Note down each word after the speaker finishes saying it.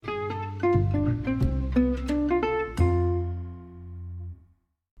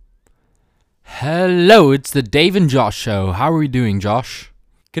Hello, it's the Dave and Josh show. How are we doing, Josh?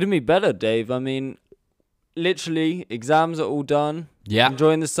 Couldn't be better, Dave. I mean, literally, exams are all done. Yeah.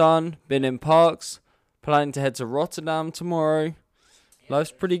 Enjoying the sun, been in parks, planning to head to Rotterdam tomorrow.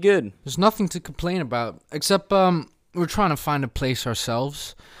 Life's pretty good. There's nothing to complain about, except we're trying to find a place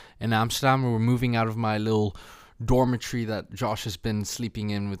ourselves in Amsterdam. We're moving out of my little dormitory that Josh has been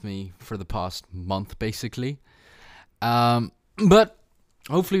sleeping in with me for the past month, basically. But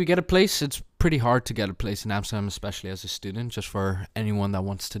hopefully we get a place. It's pretty hard to get a place in Amsterdam, especially as a student, just for anyone that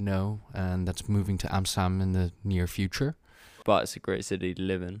wants to know and that's moving to Amsterdam in the near future. But it's a great city to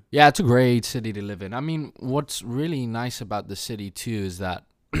live in. Yeah, it's a great city to live in. I mean, what's really nice about the city, too, is that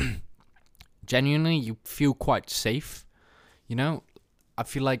genuinely you feel quite safe. You know, I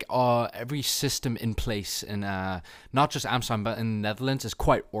feel like every system in place in not just Amsterdam, but in the Netherlands is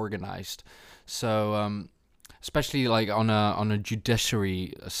quite organized. So, especially like on a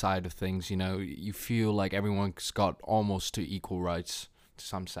judiciary side of things, you know, you feel like everyone's got almost to equal rights to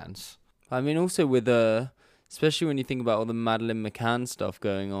some sense. I mean, also with especially when you think about all the Madeleine McCann stuff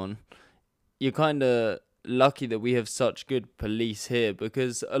going on, you're kind of lucky that we have such good police here,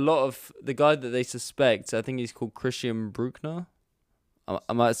 because a lot of the guy that they suspect, I think he's called Christian Bruckner.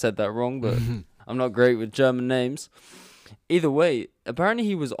 I might have said that wrong, but I'm not great with German names. Either way, apparently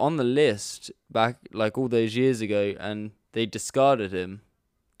he was on the list back like all those years ago, and they discarded him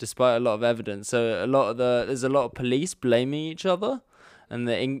despite a lot of evidence. So there's a lot of police blaming each other, and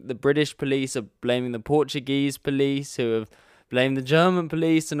the British police are blaming the Portuguese police, who have blamed the German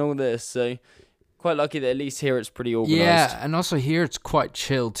police, and all this. So quite lucky that at least here it's pretty organized. Yeah, and also here it's quite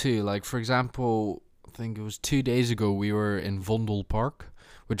chill too. Like, for example, I think it was 2 days ago we were in Vondelpark,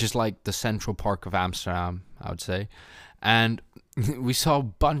 which is like the central park of Amsterdam, I would say. And we saw a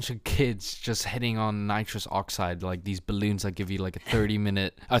bunch of kids just hitting on nitrous oxide, like these balloons that give you like a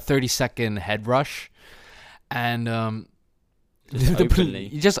 30-second head rush. And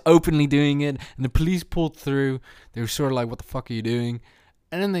just openly doing it. And the police pulled through. They were sort of like, what the fuck are you doing?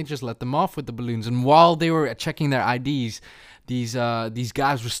 And then they just let them off with the balloons. And while they were checking their IDs, these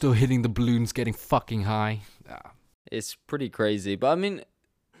guys were still hitting the balloons, getting fucking high. It's pretty crazy. But I mean,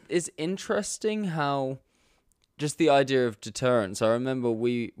 it's interesting how just the idea of deterrence. I remember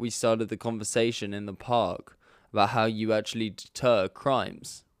we started the conversation in the park about how you actually deter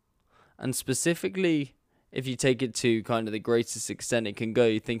crimes. And specifically, if you take it to kind of the greatest extent it can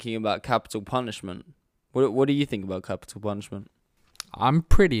go, thinking about capital punishment. What do you think about capital punishment? I'm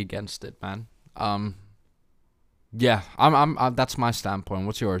pretty against it, man. Yeah, I'm that's my standpoint.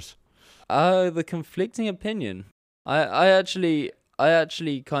 What's yours? The conflicting opinion. I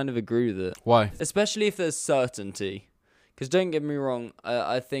actually kind of agree with it. Why? Especially if there's certainty. Because don't get me wrong,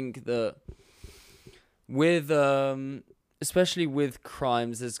 I think that with especially with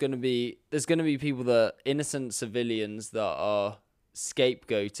crimes, there's gonna be people that innocent civilians that are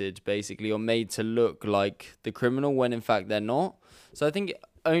scapegoated basically, or made to look like the criminal when in fact they're not. So I think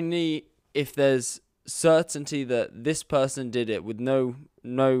only if there's certainty that this person did it with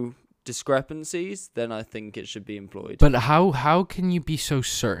no discrepancies, then I think it should be employed. But how can you be so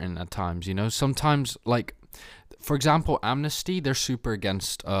certain at times, you know? Sometimes, like, for example, Amnesty, they're super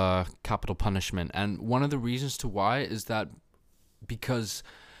against capital punishment. And one of the reasons to why is that because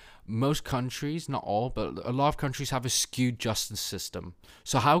most countries, not all, but a lot of countries have a skewed justice system.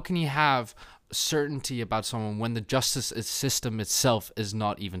 So how can you have certainty about someone when the justice system itself is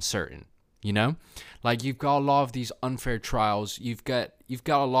not even certain? You know, like, you've got a lot of these unfair trials. You've got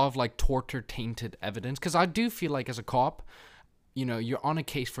a lot of like torture tainted evidence. Because I do feel like as a cop, you know, you're on a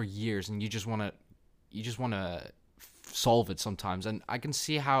case for years and you just want to solve it sometimes. And I can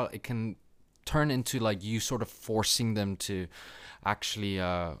see how it can turn into like you sort of forcing them to actually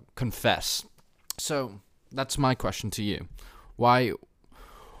confess. So that's my question to you. Why,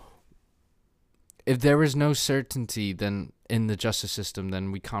 if there is no certainty then in the justice system,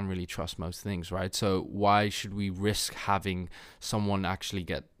 then we can't really trust most things, right? So why should we risk having someone actually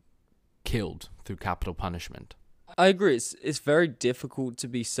get killed through capital punishment? I agree. It's very difficult to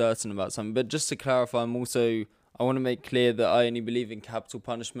be certain about something. But just to clarify, I want to make clear that I only believe in capital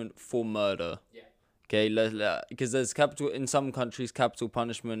punishment for murder. Yeah. Okay, because there's in some countries, capital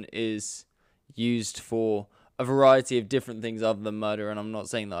punishment is used for a variety of different things other than murder, and I'm not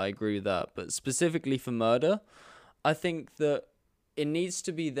saying that I agree with that. But specifically for murder, I think that it needs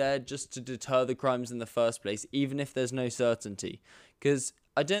to be there just to deter the crimes in the first place, even if there's no certainty. Because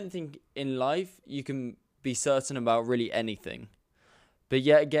I don't think in life you can be certain about really anything. But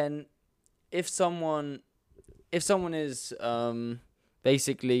yet again, if someone is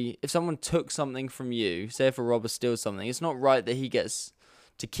basically, if someone took something from you, say if a robber steals something, it's not right that he gets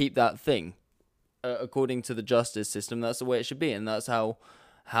to keep that thing. according to the justice system, that's the way it should be, and that's how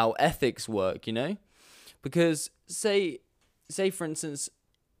ethics work, you know? Because say for instance,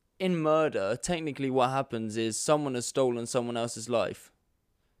 in murder, technically what happens is someone has stolen someone else's life.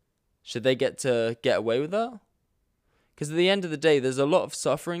 Should they get to get away with that? Because at the end of the day, there's a lot of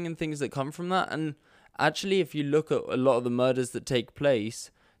suffering and things that come from that. And actually, if you look at a lot of the murders that take place,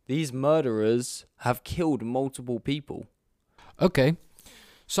 these murderers have killed multiple people. Okay.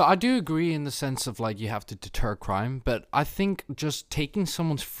 So I do agree in the sense of like you have to deter crime, but I think just taking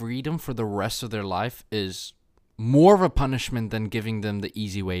someone's freedom for the rest of their life is more of a punishment than giving them the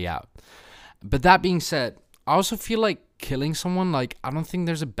easy way out. But that being said, I also feel like killing someone, like I don't think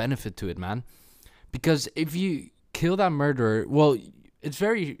there's a benefit to it, man. Because if you kill that murderer, well, it's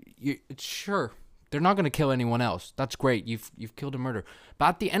sure they're not going to kill anyone else. That's great. You've killed a murderer. But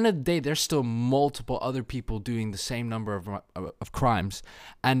at the end of the day, there's still multiple other people doing the same number of crimes.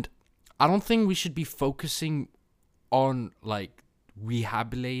 And I don't think we should be focusing on like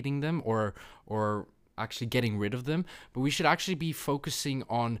rehabilitating them or actually getting rid of them, but we should actually be focusing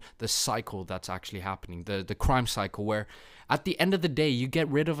on the cycle that's actually happening, the crime cycle, where at the end of the day, you get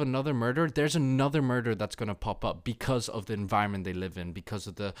rid of another murder, there's another murder that's going to pop up because of the environment they live in, because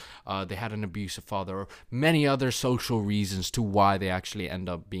of they had an abusive father, or many other social reasons to why they actually end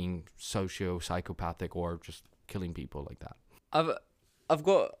up being socio-psychopathic or just killing people like that. I've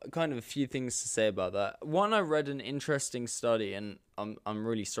got kind of a few things to say about that. One, I read an interesting study, and I'm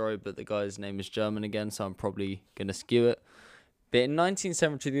really sorry, but the guy's name is German again, so I'm probably gonna skew it. But in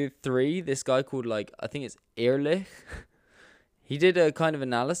 1973, this guy called I think it's Ehrlich, he did a kind of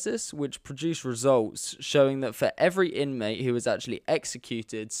analysis which produced results showing that for every inmate who was actually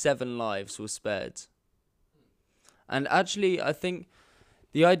executed, 7 lives were spared. And actually, I think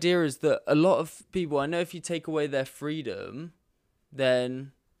the idea is that a lot of people, I know if you take away their freedom,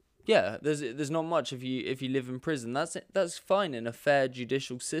 then yeah, there's not much if you live in prison. That's fine in a fair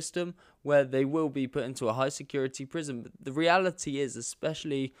judicial system where they will be put into a high security prison. But the reality is,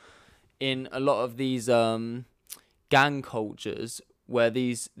 especially in a lot of these gang cultures, where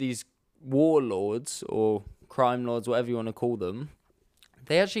these warlords or crime lords, whatever you want to call them,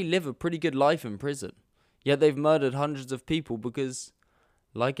 they actually live a pretty good life in prison. Yet they've murdered hundreds of people because,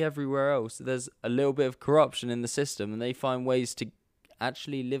 like everywhere else, there's a little bit of corruption in the system, and they find ways to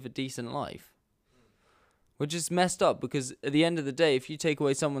actually live a decent life. Which is messed up, because at the end of the day, if you take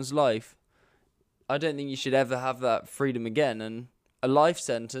away someone's life, I don't think you should ever have that freedom again. And a life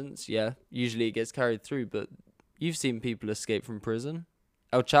sentence, yeah, usually it gets carried through, but you've seen people escape from prison.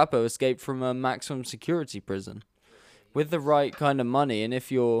 El Chapo escaped from a maximum security prison with the right kind of money. And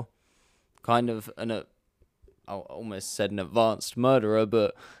if you're kind of I almost said an advanced murderer,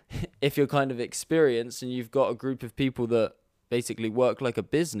 but if you're kind of experienced and you've got a group of people that basically work like a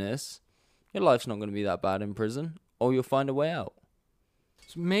business, your life's not going to be that bad in prison, or you'll find a way out.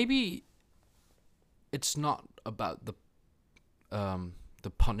 So maybe it's not about the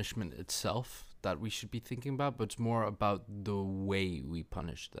punishment itself that we should be thinking about, but it's more about the way we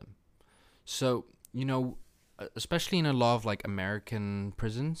punish them. So, especially in a lot of like American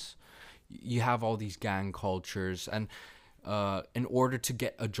prisons, you have all these gang cultures, and in order to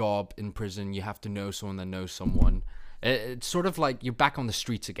get a job in prison, you have to know someone that knows someone. It's sort of like you're back on the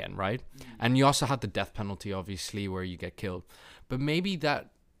streets again, right? Mm-hmm. And you also have the death penalty, obviously, where you get killed. But maybe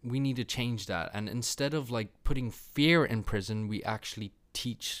that we need to change that. And instead of like putting fear in prison, we actually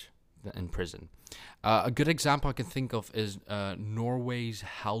teach in prison. A good example I can think of is Norway's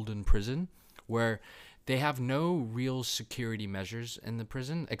Halden prison, where they have no real security measures in the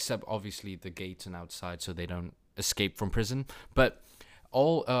prison, except obviously the gates and outside, so they don't escape from prison. But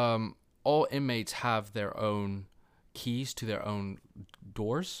all inmates have their own keys to their own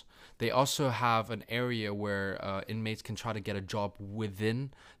doors. They also have an area where inmates can try to get a job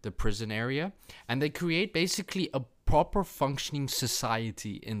within the prison area, and they create basically a proper functioning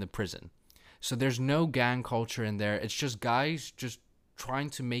society in the prison. So there's no gang culture in there. It's just guys just trying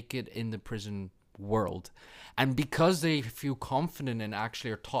to make it in the prison world. And because they feel confident and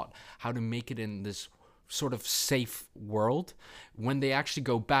actually are taught how to make it in this sort of safe world, when they actually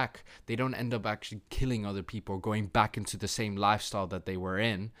go back, they don't end up actually killing other people or going back into the same lifestyle that they were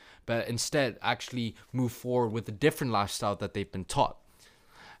in, but instead actually move forward with a different lifestyle that they've been taught.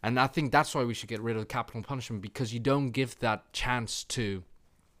 And I think that's why we should get rid of capital punishment, because you don't give that chance to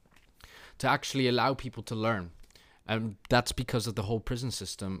actually allow people to learn. And that's because of the whole prison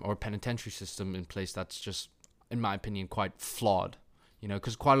system or penitentiary system in place that's just, in my opinion, quite flawed.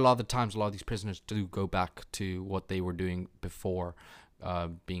 Because quite a lot of the times, a lot of these prisoners do go back to what they were doing before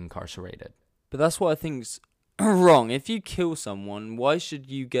being incarcerated. But that's what I think's wrong. If you kill someone, why should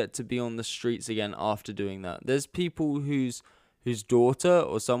you get to be on the streets again after doing that? There's people whose daughter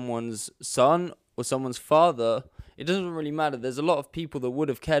or someone's son or someone's father, it doesn't really matter. There's a lot of people that would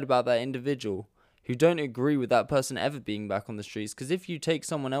have cared about that individual who don't agree with that person ever being back on the streets. Because if you take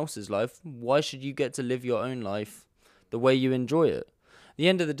someone else's life, why should you get to live your own life the way you enjoy it? At the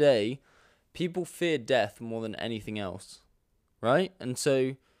end of the day, people fear death more than anything else, right? And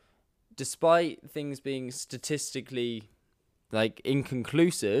so, despite things being statistically,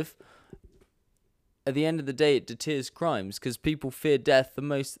 inconclusive, at the end of the day, it deters crimes because people fear death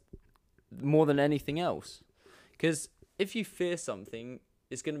more than anything else. Because if you fear something,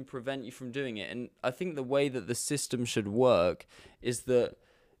 it's going to prevent you from doing it. And I think the way that the system should work is that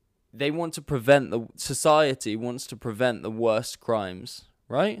society wants to prevent the worst crimes,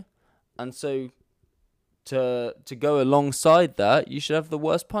 right? And so to go alongside that, you should have the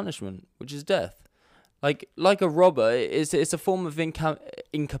worst punishment, which is death. Like a robber, it's a form of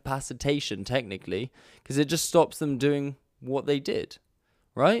incapacitation, technically, because it just stops them doing what they did,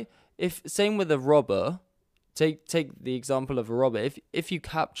 right? Same with a robber. Take the example of a robber. If you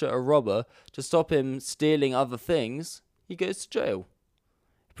capture a robber to stop him stealing other things, he goes to jail.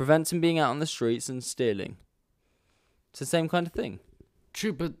 It prevents him being out on the streets and stealing. It's the same kind of thing.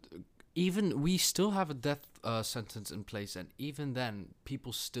 True, but even we still have a death sentence in place, and even then,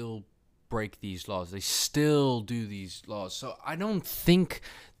 people still break these laws. They still do these laws. So I don't think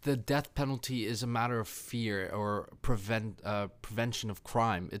the death penalty is a matter of fear or prevention of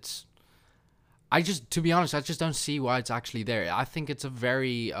crime. To be honest, I just don't see why it's actually there. I think it's a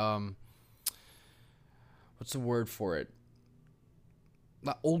very, what's the word for it?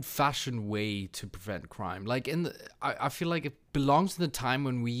 The old-fashioned way to prevent crime. I feel like it belongs to the time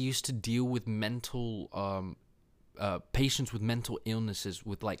when we used to deal with mental, patients with mental illnesses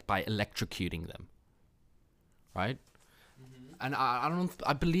by electrocuting them, right? Mm-hmm. And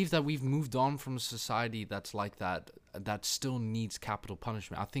I believe that we've moved on from a society that's like that still needs capital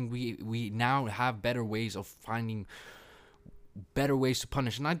punishment. I think we now have better ways of finding better ways to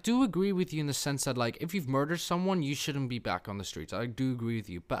punish. And I do agree with you in the sense that if you've murdered someone, you shouldn't be back on the streets. I do agree with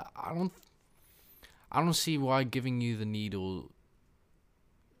you, but I don't see why giving you the needle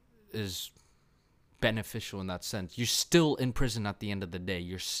is beneficial in that sense. You're still in prison at the end of the day.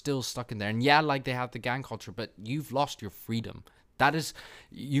 You're still stuck in there. And yeah, they have the gang culture, but you've lost your freedom.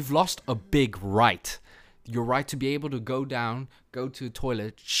 You've lost a big right. Your right to be able to go to the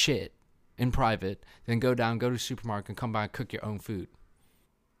toilet, shit in private, then go to the supermarket and come back and cook your own food.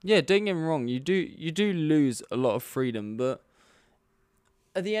 Yeah, don't get me wrong. You do lose a lot of freedom, but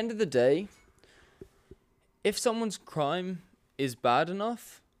at the end of the day, if someone's crime is bad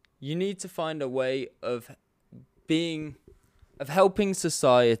enough, you need to find a way of helping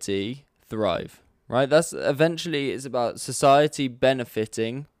society thrive, right? That's eventually it's about society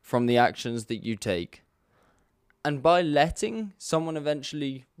benefiting from the actions that you take. And by letting someone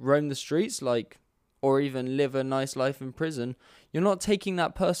eventually roam the streets, or even live a nice life in prison, you're not taking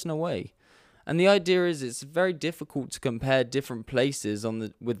that person away. And the idea is it's very difficult to compare different places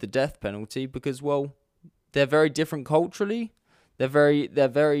with the death penalty because, well, they're very different culturally.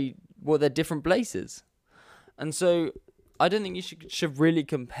 They're different places. And so I don't think you should really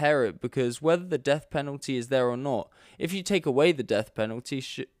compare it, because whether the death penalty is there or not, if you take away the death penalty,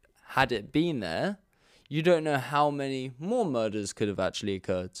 had it been there, you don't know how many more murders could have actually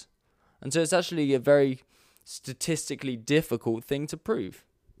occurred. And so it's actually a very statistically difficult thing to prove.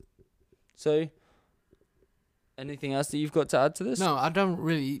 So, anything else that you've got to add to this? No, I don't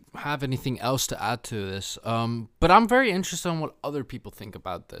really have anything else to add to this. But I'm very interested in what other people think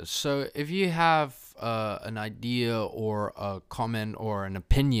about this. So if you have an idea or a comment or an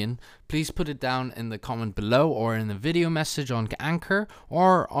opinion, please put it down in the comment below or in the video message on Anchor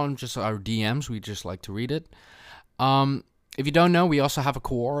or on just our DMs. We just like to read it. If you don't know, we also have a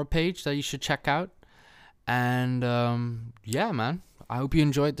Quora page that you should check out. And yeah, man. I hope you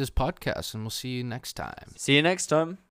enjoyed this podcast, and we'll see you next time. See you next time.